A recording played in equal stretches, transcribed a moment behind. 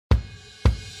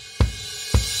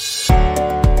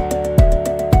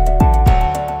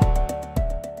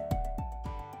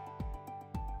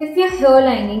If your hair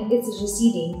lining is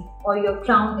receding or your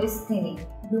crown is thinning,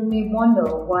 you may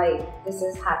wonder why this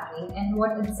is happening and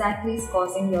what exactly is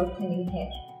causing your thinning hair.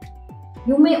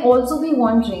 You may also be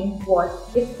wondering what,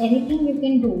 if anything, you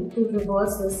can do to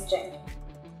reverse this trend.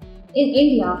 In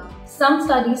India, some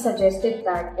studies suggested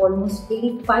that almost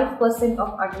 85%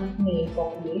 of adult male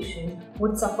population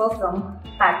would suffer from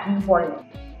pattern baldness.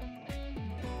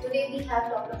 Today we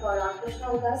have Dr. Gaurang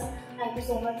Krishna with us. Thank you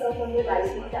so much, sir, for your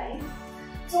valuable time.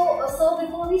 So,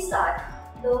 before we start,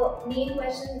 the main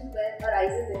question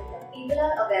arises is that people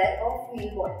are aware of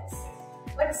male baldness,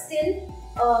 but still,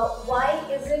 why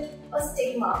is it a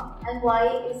stigma and why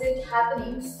is it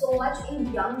happening so much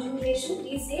in young generation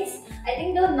these days? I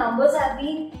think the numbers have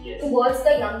been towards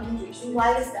the young generation.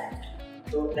 Why is that?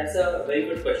 So that's a very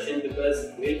good question,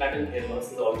 because male pattern hair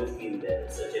loss has always been there.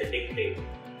 It's a genetic trait.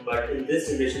 But in this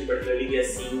generation particularly, we are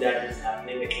seeing that it's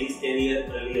happening at least 10 years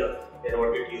earlier than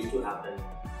what it used to happen.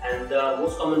 And the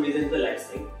most common reason is the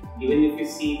lifestyle. Even if you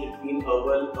see between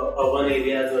urban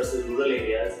areas versus rural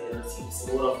areas, it's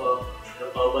more of an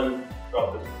urban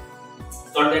problem. It's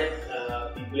not that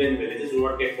people in villages do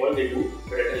not get bald, they do,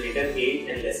 but at a later age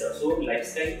and lesser. So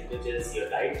lifestyle, which is your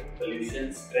diet,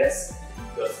 pollution, stress,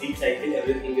 your sleep cycle,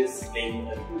 everything is playing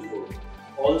a huge role.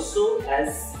 Also,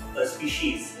 as a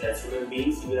species, as human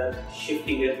beings, we are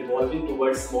shifting, we are evolving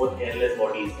towards more hairless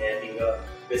bodies, hair being a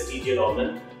vestigial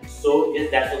organ. So yes,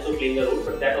 that's also playing a role,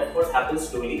 but that of course happens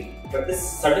slowly. But this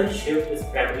sudden shift is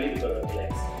primarily because of the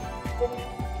lifestyle. Okay.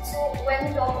 So when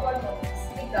we talk about baldness,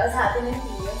 it does happen in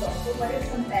females also, but it's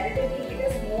comparatively it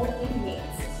is more in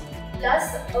males. Plus,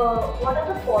 what are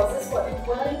the causes for it?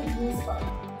 What are the reasons for it?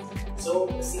 So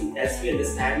see, as we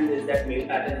understand is that male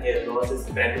pattern hair loss is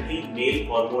primarily male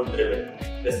hormone driven,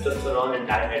 testosterone and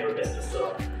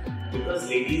dihydrotestosterone. Because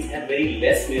ladies have very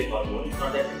less male hormone, it's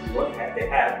not that they do not have, they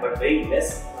have, but very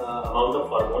less amount of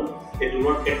hormone, they do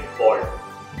not get bald.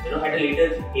 At a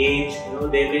later age,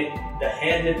 the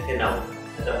hair may thin out,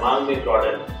 and the mouth may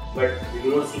broaden, but we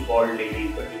do not see bald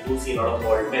ladies, but we do see a lot of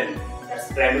bald men.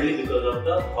 That's primarily because of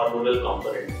the hormonal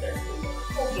component that's going on.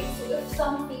 Okay, so if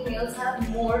some females have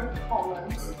more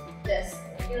hormones, less,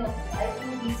 I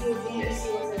think PCOS and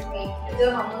PCOS make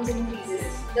their hormones increases.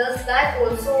 Does that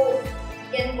also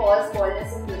can cause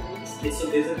baldness in women? Yes, so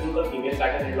there's a thing called female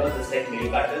pattern hair loss, just like male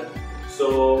pattern.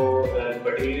 So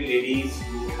particularly ladies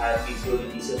who have PCOS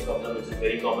and PCOS problem, which is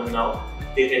very common now,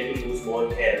 they tend to lose more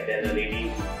hair than a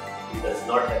lady who does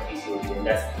not have PCOS, and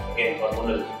that's again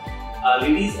hormonal.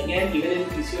 Ladies again, even in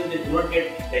PCOS, they do not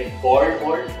get like bald,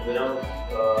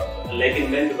 like in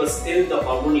men, because still the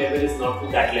hormone level is not to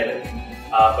that level.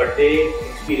 But they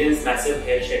experience massive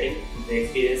hair shedding, they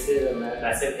experience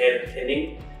massive hair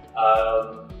thinning,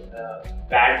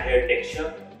 bad hair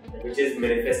texture, which is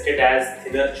manifested as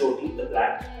thinner choti, the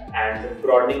black, and the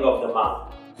broadening of the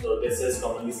mouth. So this is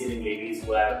commonly seen in ladies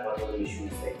who have hormonal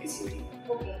issues like PCOS.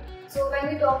 Okay. So when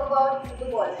we talk about the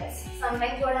baldness,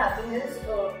 sometimes what happens is,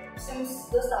 since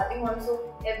the starting also,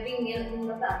 every male in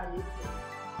the family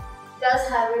does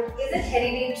have it. Is it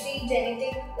hereditary,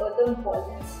 genetic, the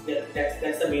baldness? Yeah,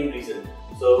 that's the main reason.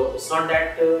 So it's not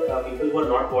that people who are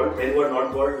not bald, men who are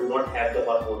not bald do not have the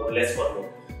hormone or less hormone.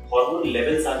 Hormone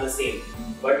levels are the same,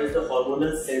 but it's the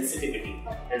hormonal sensitivity,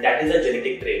 and that is a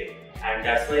genetic trait. And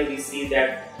that's why we see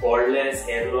that baldness,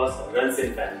 hair loss runs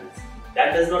in families.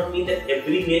 That does not mean that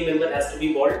every male member has to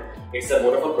be bald. It's a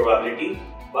more of a probability.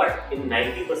 But in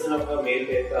 90% of our male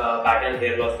pattern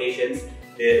hair loss patients,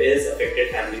 there is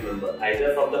affected family member,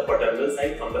 either from the paternal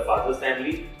side, from the father's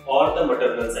family, or the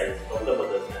maternal side, from the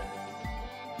mother's family.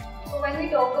 So when we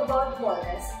talk about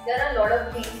baldness, there are a lot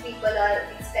of things people are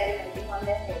experimenting on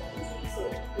their hair. So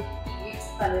be it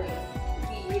coloring,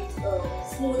 be it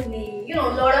smoothing, a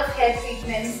lot of hair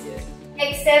treatments. Yes.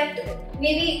 Except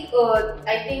maybe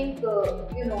I think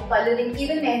coloring,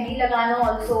 even mehndi lagana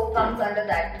also comes under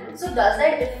that. So does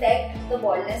that affect the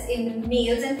baldness in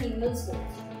males and females both?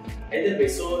 Either way,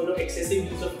 so excessive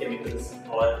use of chemicals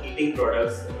or heating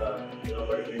products,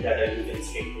 particularly that are used in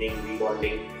straightening,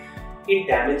 rebonding, it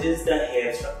damages the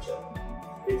hair structure.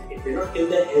 It may not kill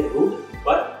the hair root,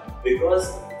 but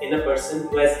because in a person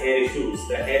who has hair issues,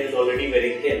 the hair is already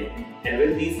very thin, and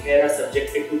when these hair are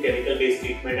subjected to chemical-based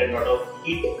treatment and lot of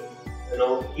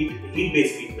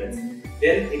heat-based treatments,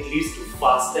 then it leads to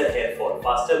faster hair fall,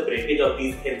 faster breakage of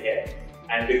these thin hair.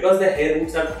 And because the hair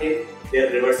roots are thin, their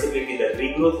reversibility, the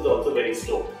regrowth is also very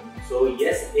slow. So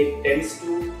yes, it tends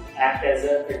to act as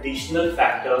an additional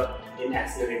factor in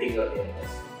accelerating your hair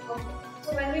loss. Okay. So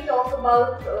So when we talk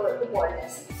about the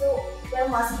baldness, so there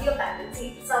must be a pattern.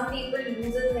 See, some people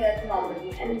lose their hair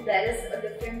normally, and there is a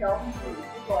different term we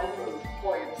call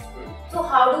baldness. So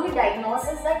how do we diagnose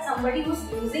that somebody who's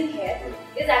losing hair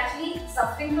is actually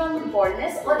suffering from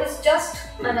baldness, or is just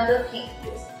another thing?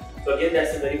 Yes. So again,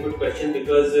 that's a very good question,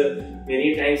 because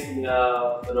many times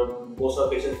most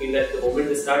of patients feel that the moment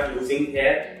they start losing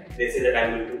hair, they say that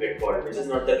I'm going to get bald, which is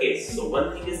not the case. So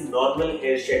one thing is normal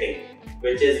hair shedding,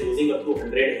 which is losing up to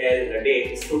 100 hair in a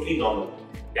day, is totally normal.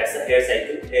 That's the hair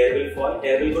cycle. Hair will fall,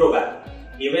 hair will grow back.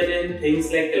 Even in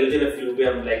things like telogen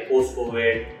effluvium, like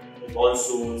post-COVID,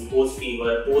 monsoons,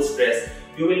 post-fever, post-stress,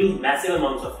 you will lose massive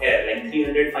amounts of hair, like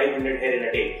 300, 500 hair in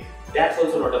a day. That's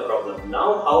also not a problem.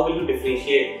 Now, how will you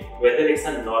differentiate whether it's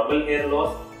a normal hair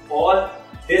loss or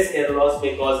this hair loss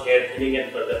may cause hair thinning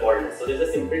and further baldness? So there's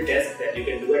a simple test that you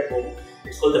can do at home.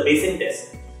 It's called the basin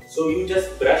test. So you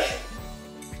just brush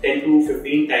 10 to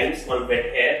 15 times on wet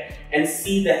hair and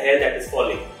see the hair that is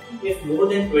falling. If more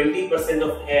than 20%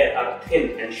 of hair are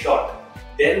thin and short,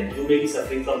 then you may be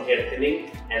suffering from hair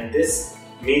thinning, and this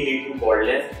may lead to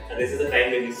baldness, and this is the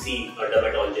time when you see a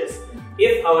dermatologist.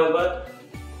 If, however,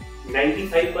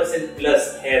 95%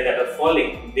 plus hair that are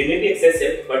falling, they may be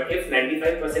excessive, but if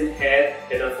 95% hair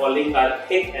that are falling are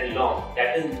thick and long,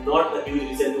 that is not a huge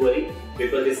reason to worry,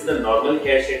 because this is a normal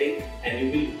hair shedding and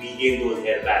you will regain those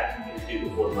hair back in 3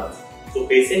 to 4 months. So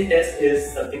basin test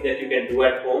is something that you can do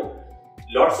at home.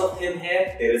 Lots of thin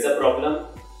hair, there is a problem.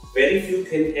 Very few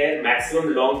thin hair,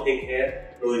 maximum long thick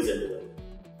hair, no reason to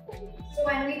worry. So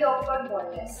when we talk about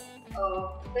baldness,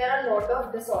 there are a lot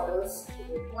of disorders.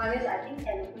 One is, I think,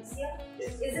 alopecia.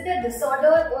 Yes. Is it a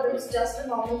disorder, or it's just a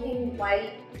normal thing while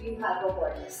you have a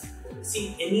baldness?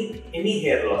 See, any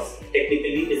hair loss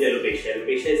technically is alopecia.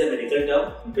 Alopecia is a medical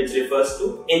term which refers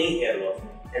to any hair loss.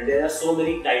 And there are so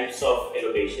many types of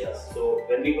alopecia. So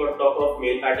when we talk of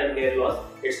male pattern hair loss,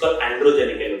 it's called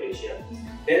androgenic alopecia.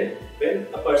 Then when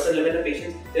a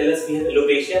patient tells us we have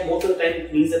alopecia, most of the time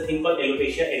it means a thing called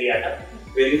alopecia areata,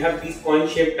 where you have these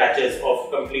point-shaped patches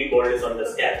of complete baldness on the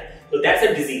scalp. So that's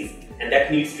a disease, and that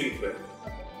needs treatment.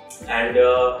 And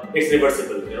it's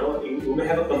reversible. You may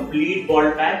have a complete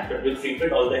bald patch, but with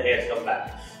treatment, all the hairs come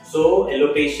back. So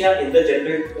alopecia, in the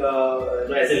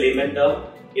general, as a layman term,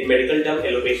 in medical term,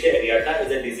 alopecia areata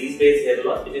is a disease-based hair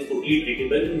loss which is totally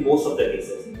treatable in most of the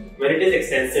cases. When it is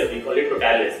extensive, we call it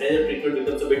totalis, then the treatment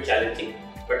becomes a bit challenging.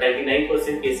 But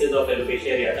 99% cases of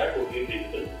alopecia areata are totally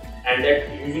treatable, and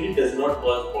that usually does not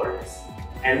cause baldness.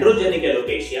 Androgenic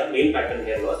alopecia, male pattern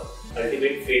hair loss,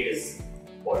 ultimate fate is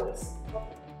baldness.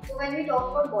 So when we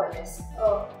talk about baldness,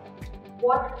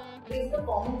 what is the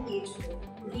common age group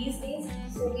these days?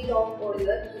 So we talked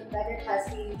earlier that it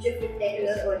has been shifted 10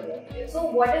 years earlier. So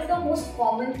what is the most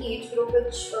common age group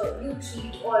which you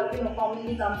treat, or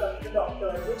commonly comes up to the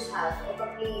doctor, which has a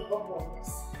complaint of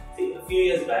baldness? See, a few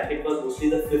years back it was mostly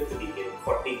the 5th decade,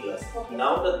 40 plus. Okay.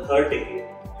 Now the 3rd decade,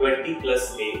 20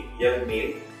 plus male, young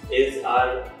male, is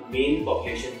our main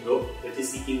population group which is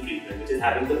seeking treatment, which is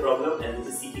having the problem and which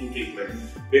is seeking treatment.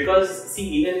 Because see,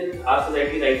 even in our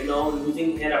society right now,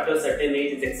 losing hair after a certain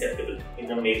age is acceptable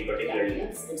in a male particularly.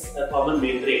 It's a common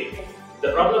male trait.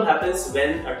 The problem happens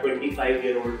when a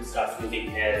 25-year-old starts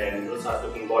losing hair and starts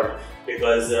looking bald,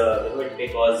 because it may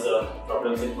cause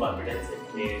problems in confidence,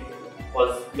 it may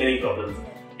cause many problems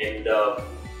in the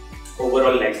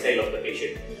overall lifestyle of the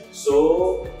patient.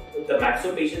 So the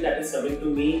maximum patient that is coming to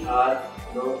me are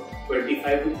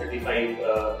 25 to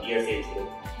 35 years age group.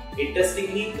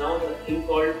 Interestingly, now a thing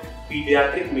called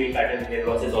pediatric male pattern hair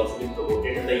loss has also been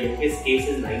promoted, and the youngest case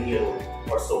is 9-year-old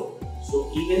or so.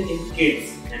 So even in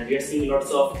kids, and we are seeing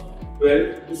lots of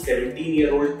 12 to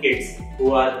 17-year-old kids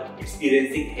who are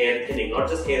experiencing hair thinning, not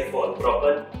just hair fall,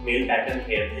 proper male pattern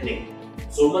hair thinning.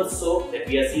 So much so that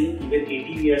we are seeing even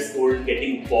 18 years old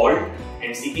getting bald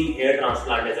and seeking hair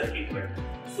transplant as a treatment.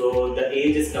 So the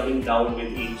age is coming down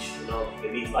with each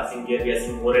passing year. We are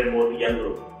seeing more and more young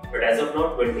group. But as of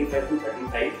now, 25 to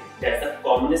 35, that's the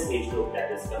commonest age group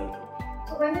that is coming.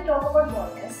 So when we talk about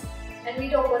baldness and we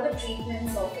talk about the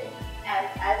treatments of it, and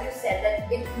as you said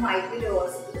that it might be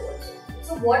reversible also.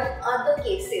 So what are the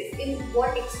cases? In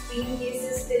what extreme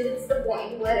cases still it's the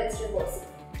point where it's reversible?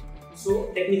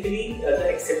 So technically, the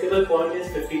acceptable point is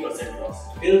 50%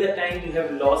 loss. Till the time you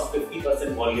have lost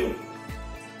 50% volume,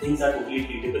 things are totally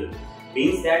treatable.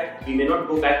 Means that we may not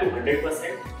go back to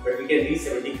 100%, but we can reach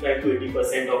 75 to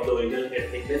 80% of the original hair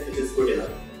thickness, which is good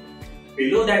enough.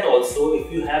 Below that also,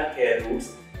 if you have hair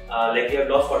roots, like you have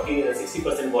lost 40 or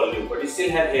 60% volume, but you still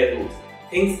have hair roots,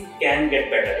 things can get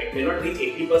better. It may not reach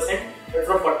 80%, but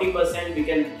from 40% we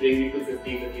can bring it to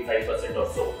 50-55%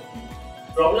 or so.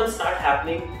 Problems start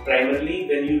happening primarily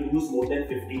when you lose more than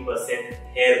 50%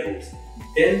 hair roots.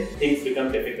 Then things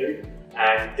become difficult,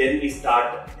 and then we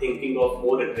start thinking of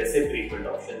more aggressive treatment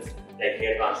options like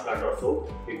hair transplant or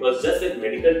so, because just with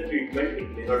medical treatment it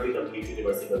may not be completely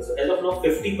reversible. So as of now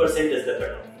 50% is the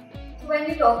cutoff. So when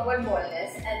we talk about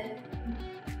baldness, and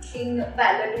in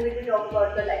parallel to it we talk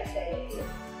about the lifestyle also.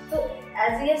 So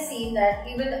as we have seen that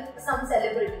even some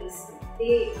celebrities,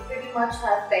 they pretty much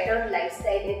have better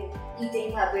lifestyle in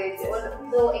eating habits or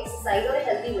the exercise or a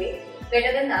healthy way,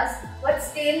 better than us, but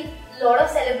still a lot of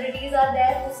celebrities are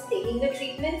there who's taking the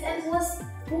treatments and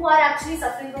who are actually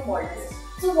suffering from baldness.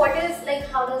 So what is, like,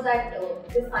 how does that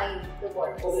define the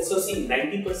baldness? Okay, so see,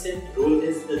 90% role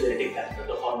is the genetic factor,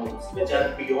 the hormones, which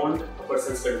are beyond a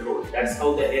person's control. That's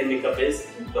how the hair makeup is.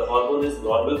 The hormone is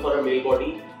normal for a male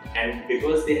body, and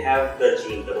because they have the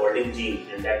gene, the balding gene,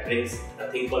 and that brings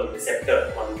a thing called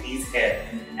receptor on these hair,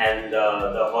 and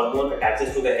the hormone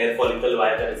attaches to the hair follicle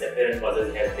via the receptor and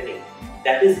causes hair thinning.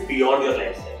 That is beyond your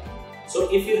lifestyle.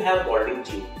 So if you have balding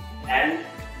gene and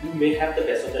you may have the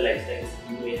best of the lifestyles,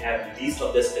 you may have least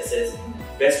of the stresses,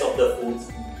 best of the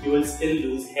foods, you will still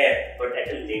lose hair, but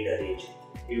at a later age.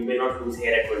 You may not lose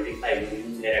hair at 25, you will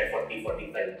lose hair at 40,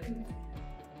 45.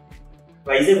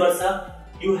 Vice versa,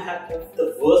 you have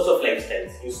the worst of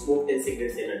lifestyles. You smoke 10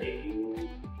 cigarettes in a day, you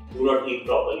do not eat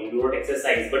properly, you do not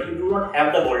exercise, but you do not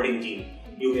have the balding gene,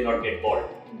 you may not get bald.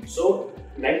 So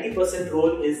 90%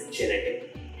 role is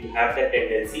genetic. You have that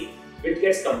tendency, which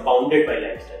gets compounded by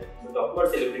lifestyle. So talk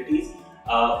about celebrities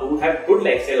who have good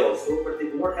lifestyle also, but they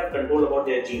do not have control about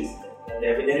their genes, and they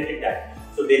have inherited that.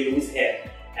 So they lose hair,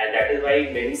 and that is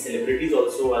why many celebrities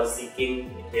also are seeking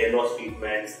hair loss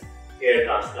treatments, hair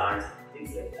transplants,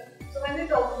 things like that. So when we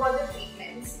talk about the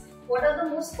treatments, what are the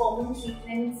most common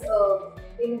treatments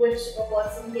in which a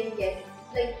person can get?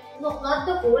 Like, no, not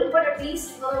the whole, but at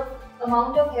least the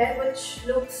amount of hair which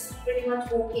looks pretty much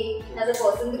okay as a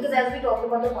person, because as we talked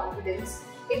about the confidence,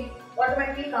 it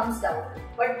automatically comes down.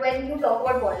 But when you talk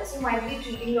about baldness, you might be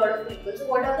treating a lot of people. So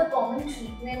what are the common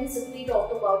treatments if we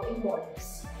talk about in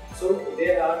baldness? So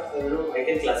there are, I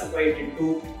can classify it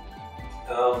into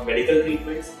medical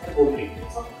treatments and home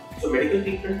treatments. Okay. So medical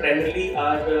treatment primarily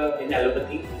are in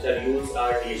allopathy, which are used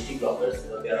are DHT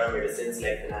blockers. There are medicines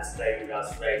like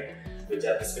finasteride, which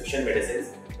are prescription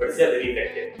medicines, but they are very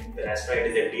effective. Finasteride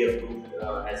is FDA approved,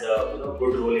 has a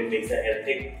good role. It makes the hair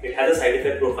thick. It has a side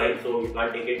effect profile, so you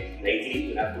can't take it lightly.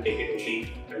 You have to take it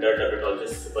only under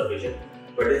dermatologist supervision.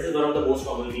 But this is one of the most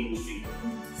commonly used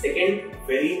treatments. Second,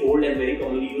 very old and very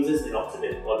commonly used is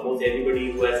minoxidil. Almost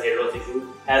everybody who has hair loss issue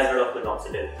has heard of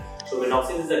minoxidil. So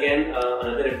minoxidil is again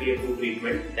another FDA approved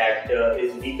treatment that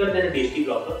is weaker than a DHT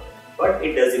blocker, but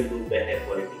it does improve the hair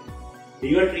quality.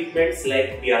 Newer treatments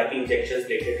like PRP injections,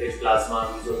 platelet-rich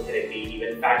plasma, mesotherapy,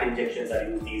 even fat injections are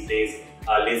used these days.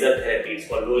 Laser therapy, it's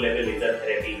called low-level laser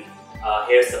therapy.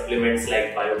 Hair supplements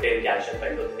like biotin, calcium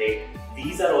pantothenate.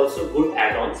 These are also good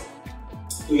add-ons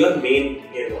to your main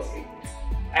hair loss treatments.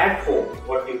 At home,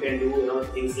 what you can do,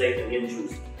 things like onion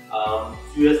juice.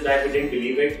 Few years back we didn't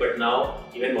believe it, but now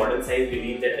even modern science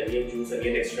believes that onion juice,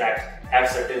 onion extracts have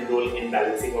certain role in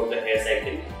balancing out the hair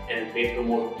cycle and may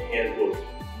promote hair growth.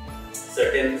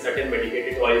 Certain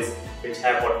medicated oils which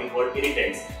have what we call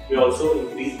irritants may also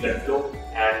increase blood flow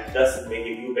and thus may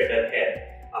give you better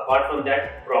hair. Apart from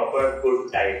that, proper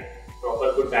good diet.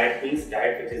 Proper good diet means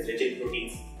diet which is rich in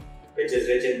proteins, which is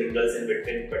rich in minerals and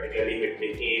vitamins, particularly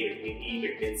vitamin A, vitamin E,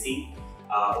 vitamin C,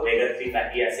 omega-3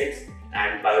 fatty acids,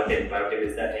 and biotin. Biotin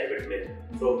is the hair vitamin.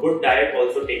 So good diet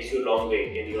also takes you a long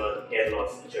way in your hair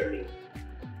loss journey.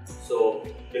 So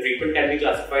the treatment can be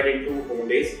classified into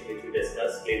home-based, which we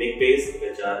discussed, clinic-based,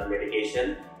 which are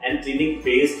medication, and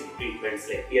clinic-based treatments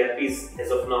like PRP is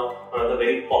as of now one of the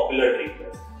very popular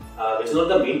treatments, which is not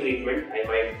the main treatment. I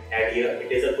might add here,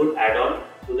 it is a good add-on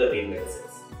to the main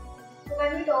medicines. So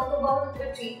when we talk about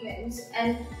the treatments,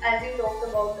 and as you talked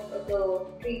about the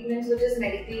treatments which is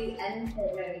medically and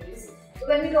home remedies, so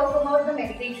when we talk about the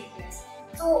medical treatments,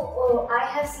 so I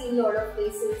have seen a lot of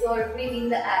cases or maybe in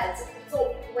the ads.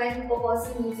 So when a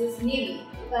person uses maybe,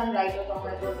 if I'm right or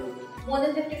wrong, more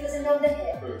than 50% of the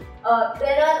hair,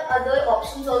 there are other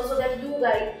options also that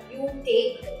you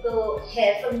take the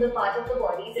hair from the part of the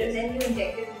bodies and then you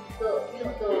inject it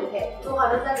the hair. So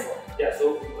how does that work? Yeah,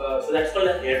 so that's called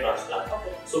a hair transplant.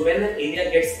 Okay. So when an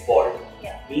area gets bald,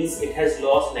 means it has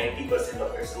lost 90%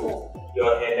 of its root.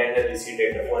 Your hairline has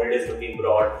receded, the forehead is looking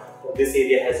broad, this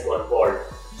area has gone bald.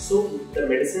 So the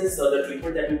medicines or the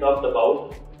treatment that we talked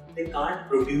about, they can't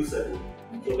produce a root.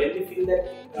 So when we feel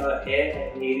that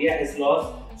hair area has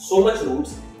lost so much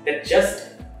roots that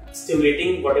just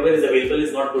stimulating whatever is available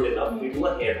is not good enough, we do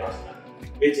a hair transplant.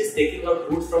 which is taking out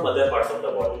roots from other parts of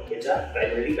the body, which are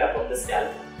primarily back of the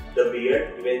scalp, the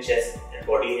beard, even chest and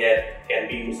body hair can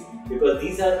be used, because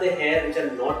these are the hair which are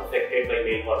not affected by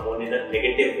male hormone in a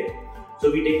negative way.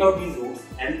 So we take out these roots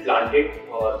and plant it,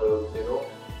 or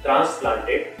transplant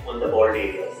it on the bald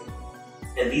areas,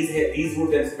 and these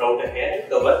would then sprout a hair and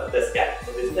cover the scalp.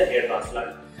 So this is the hair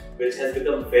transplant, which has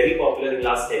become very popular in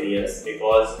last 10 years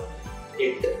because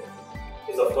it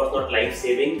is of course not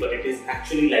life-saving, but it is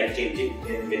actually life-changing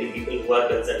in many people who are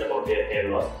concerned about their hair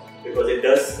loss, because it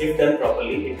does, if done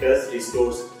properly, it does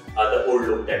restores the old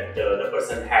look that the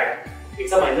person had.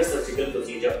 It's a minor surgical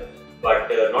procedure, but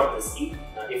not risky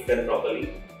if done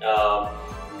properly.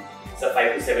 It's a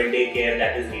 5 to 7 day care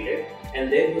that is needed,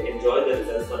 and then you enjoy the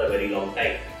results for a very long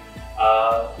time.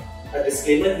 A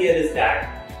disclaimer here is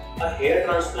that a hair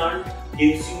transplant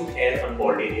gives you hair on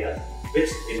bald areas which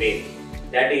remain.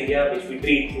 That area which we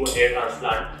treat through a hair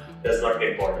transplant does not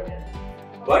get bald again,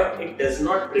 but it does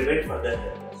not prevent further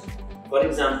hair loss. For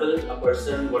example, a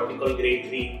person what we call grade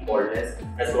 3 baldness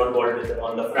has gone bald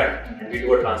on the front, and we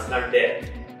do a transplant there.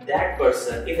 That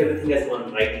person, if everything has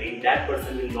gone rightly, that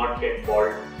person will not get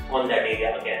bald on that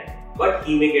area again, but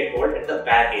he may get bald at the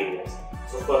back areas.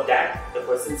 So for that, the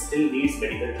person still needs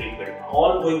medical treatment,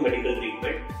 ongoing medical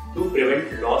treatment, to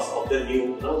prevent loss of the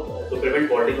new, to prevent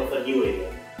balding of a new area.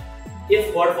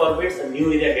 If God forbids a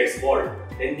new area gets bald,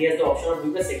 then he has the option of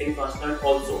doing a second transplant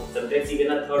also, sometimes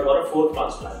even a third or a fourth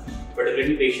transplant.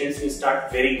 Particularly patients who start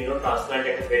transplant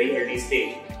at a very early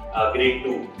stage, grade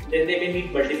 2, then they may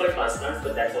need multiple transplants,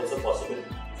 but that's also possible.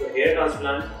 So hair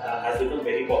transplant has become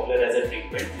very popular as a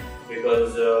treatment,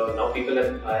 because now people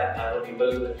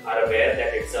are aware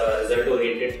that it's a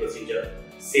result-oriented procedure,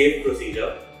 safe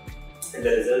procedure, and the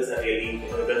results are really,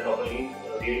 done properly,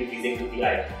 really pleasing to the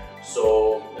eye.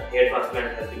 So hair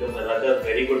transplant has become another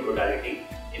very good modality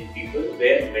in people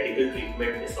where medical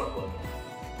treatment is not working.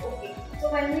 Okay.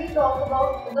 So when we talk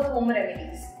about the home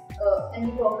remedies, and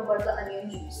we talked about the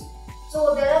onion juice,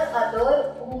 so there are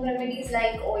other home remedies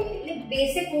like oil, like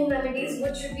basic home remedies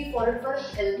which should be followed for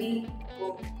healthy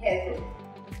hair growth.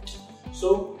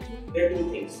 So there are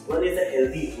two things. One is a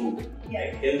healthy root.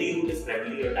 Right? Healthy root is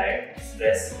primarily your diet,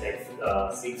 stress, like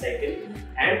sleep cycle,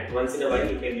 and once in a while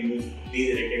you can use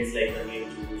these irritants like onion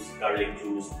juice, garlic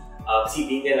juice. See,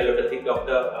 being an allopathic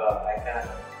doctor,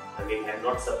 I'm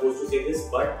not supposed to say this,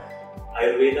 but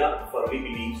Ayurveda firmly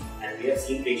believes, and we have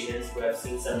seen patients who have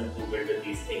seen some improvement with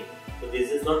these things. So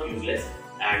this is not useless,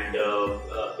 and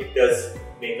it does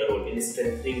make a role in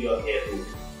strengthening your hair root.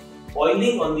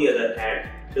 Oiling, on the other hand,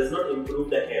 does not improve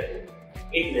the hair root.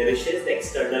 It nourishes the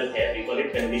external hair. We call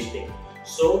it conditioning.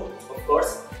 So, of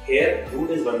course, hair root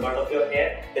is one part of your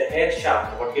hair. The hair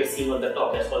shaft, what you're seeing on the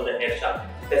top, that's called the hair shaft.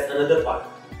 That's another part.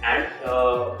 And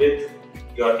with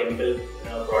your chemical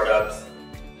products,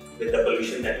 with the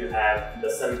pollution that you have, the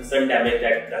sun damage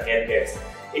that the hair gets,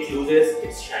 it loses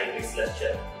its shine, its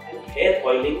luster. And hair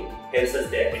oiling helps us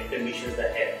there. It conditions the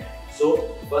hair.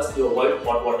 So, first you avoid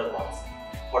hot water baths.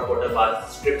 Hot water bath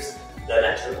strips the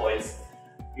natural oils.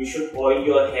 You should oil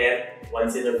your hair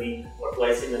once in a week or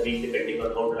twice in a week, depending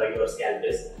on how dry your scalp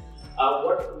is.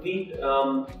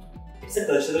 It's a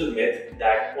cultural myth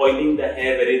that oiling the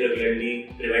hair very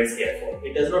regularly prevents hair fall.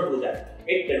 It does not do that.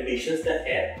 It conditions the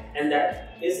hair, and that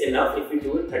is enough if we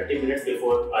do it 30 minutes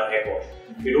before our hair wash.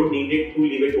 We don't need it to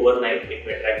leave it overnight, it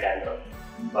may attract dandruff.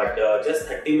 But just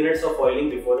 30 minutes of oiling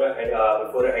before a head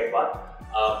bath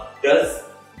does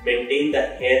maintain the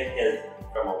hair health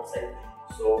from outside.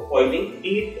 So oiling,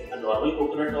 be it a normal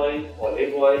coconut oil,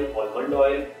 olive oil, almond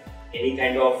oil, any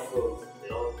kind of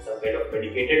some kind of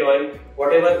medicated oil,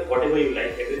 whatever you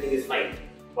like, everything is fine.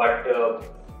 But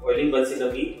oiling once in a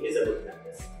week is a good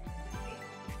practice.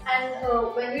 And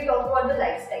when we talk about the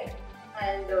lifestyle,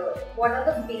 and what are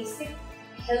the basic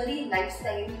healthy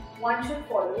lifestyle one should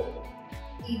follow,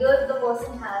 either the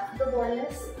person has the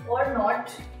baldness or not,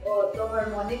 or the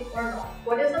hormonic or not.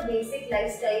 What is the basic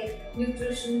lifestyle,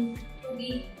 nutrition to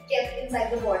be kept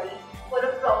inside the body for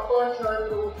a proper hair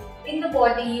growth in the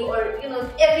body, or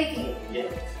everything?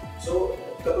 Yeah. So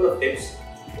a couple of tips.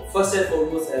 First and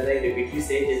foremost, as I repeatedly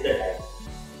say, is the diet.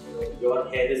 Your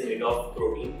hair is made of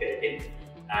protein, keratin,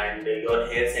 and your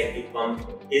hair cyclic pump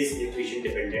is nutrition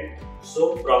dependent.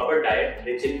 So proper diet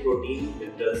rich in protein,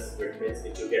 minerals, vitamins,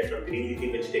 which you get from green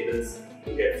leafy vegetables,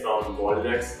 you get from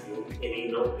walnuts,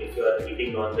 if you are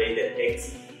eating non-veg, then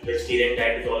eggs. Vegetarian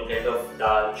diet is all kind of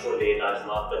dal, chole,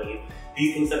 rajma, paneer.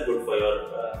 These things are good for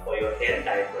your hair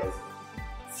diet-wise.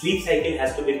 Sleep cycle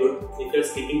has to be good. If you are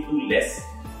sleeping too less,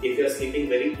 if you are sleeping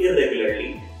very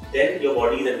irregularly, then your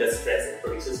body is under stress and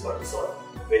produces cortisol.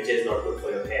 which is not good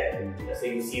for your hair. And so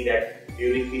you see that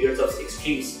during periods of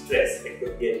extreme stress, it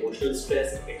could be emotional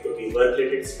stress, it could be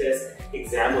work-related stress,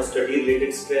 exam or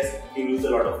study-related stress, you lose a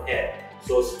lot of hair.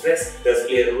 So stress does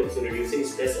play a role. So reducing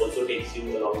stress also takes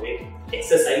you a long way.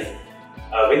 Exercise.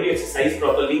 When you exercise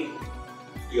properly,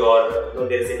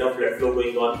 there is enough blood flow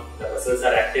going on, the muscles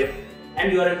are active,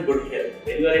 and you are in good health.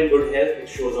 When you are in good health, it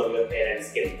shows on your hair and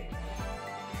skin.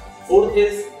 Fourth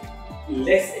is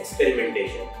less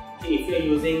experimentation. See, if you are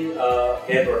using a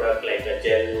hair product like a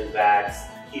gel, wax,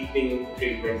 keeping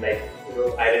treatment like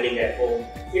ironing at home,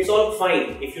 it's all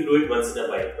fine if you do it once in a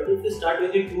while. But if you start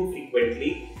using it too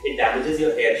frequently, it damages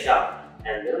your hair shaft,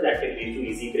 and that can lead to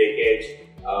easy breakage,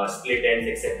 split ends,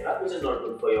 etc., which is not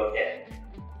good for your hair.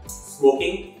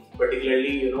 Smoking,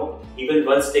 particularly, even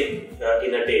one stick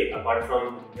in a day, apart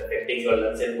from affecting your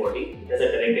lungs and body, it has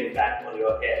a direct impact on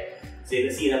your hair. So if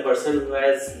you see in a person who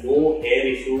has no hair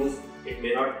issues, it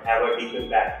may not have a deep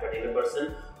impact, but in a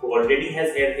person who already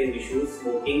has hair thin issues,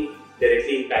 smoking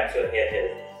directly impacts your hair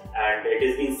health. And it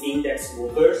has been seen that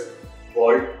smokers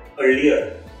bald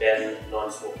earlier than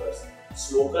non-smokers.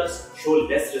 Smokers show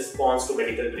less response to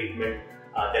medical treatment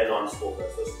than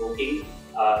non-smokers. So smoking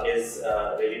is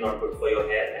really not good for your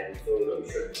hair, and so you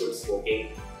should quit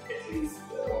smoking, at least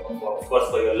of course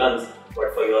for your lungs,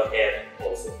 but for your hair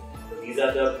also. So these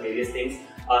are the various things.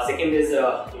 Second is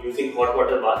using hot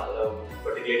water bath.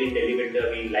 Particularly in Delhi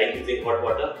winter, we like using hot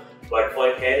water, but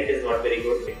for hair it is not very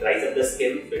good. It dries up the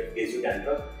skin, so it gives you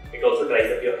dandruff. It also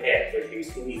dries up your hair, so it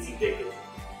leads to easy breakage.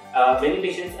 Many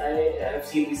patients, I have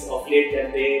seen this of late,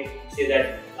 that they say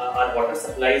that our water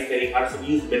supply is very hard, so we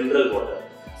use mineral water.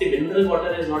 See, mineral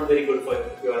water is not very good for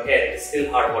your hair, it's still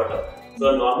hard water.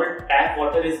 So normal tap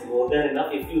water is more than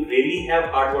enough. If you really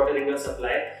have hard water in your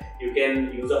supply, you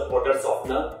can use a water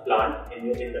softener plant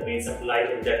in the main supply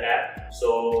in the tap.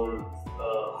 So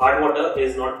hard water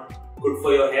is not good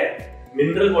for your hair.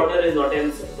 Mineral water is not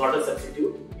a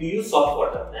substitute. You use soft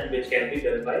water, and which can be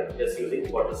done by just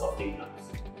using water softening plants.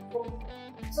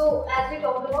 So as we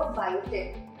talked about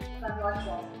biotin, if I'm not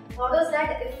wrong, how does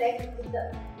that affect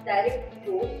the direct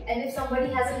growth? And if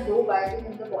somebody has a low biotin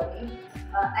in the body,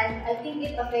 and I think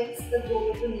it affects the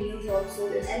growth of the nails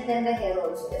also, yes, and then the hair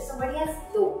also. If somebody has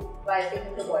low biotin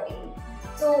in the body,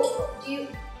 so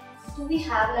do we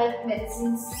have like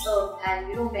medicines and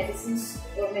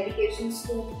medications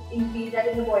to increase that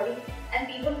in the body? And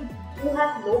people who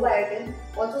have low biotin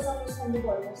also suffer from the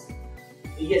baldness.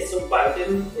 Yes, so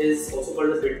biotin is also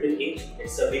called as vitamin H.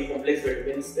 It's a big complex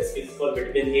vitamin, specifically called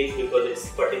vitamin H because it's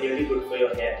particularly good for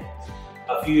your hair.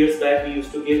 A few years back, we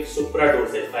used to give supra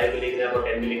doses, 5 mg or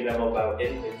 10 mg of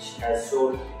biotin, which has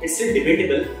shown, it's still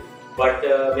debatable, but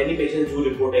many patients do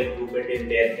report an improvement in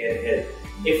their hair health.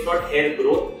 If not hair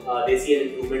growth, they see an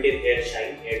improvement in hair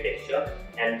shine, hair texture,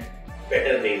 and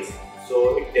better nails.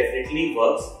 So it definitely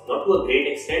works, not to a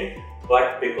great extent,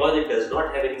 but because it does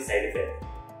not have any side effect.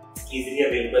 Easily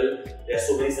available. There are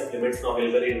so many supplements now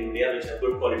available in India which have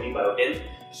good quality biotin,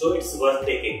 so it's worth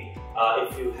taking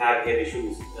if you have hair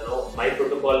issues. My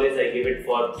protocol is I give it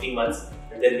for 3 months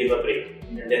and then give a break,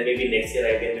 and then maybe next year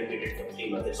I can repeat it for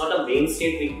 3 months. It's not a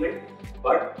mainstay treatment,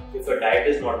 but if your diet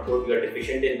is not good, you are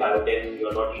deficient in biotin, you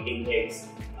are not eating eggs,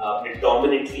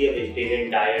 predominantly a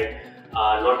vegetarian diet,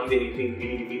 not even eating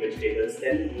leafy vegetables,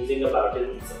 then using a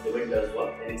biotin supplement does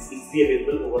work, and it's easily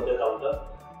available over the counter.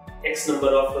 X number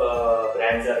of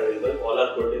brands are available, all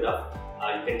are good enough.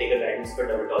 You can take a guidance for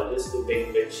dermatologist to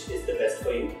pick which is the best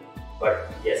for you.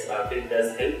 But yes, biotin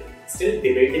does help. Still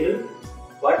debatable,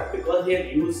 but because we have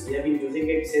been using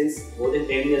it since more than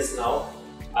 10 years now,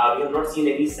 we have not seen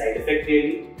any side effect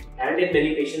really. And in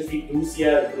many patients, we do see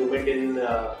an improvement in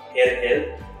hair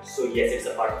health. So yes, it's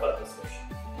a part of our discussion.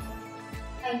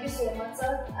 Thank you so much,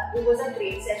 sir. It was a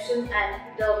great session, and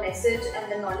the message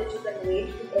and the knowledge you conveyed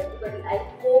to everybody. I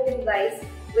hope you guys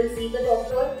will see the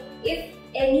doctor. If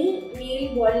any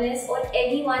male baldness or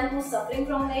anyone who's suffering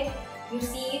from it, you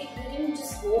see it, you can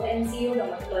just go and see your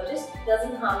dermatologist. It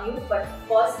doesn't harm you, but of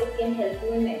course it can help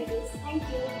you in many ways. Thank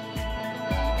you.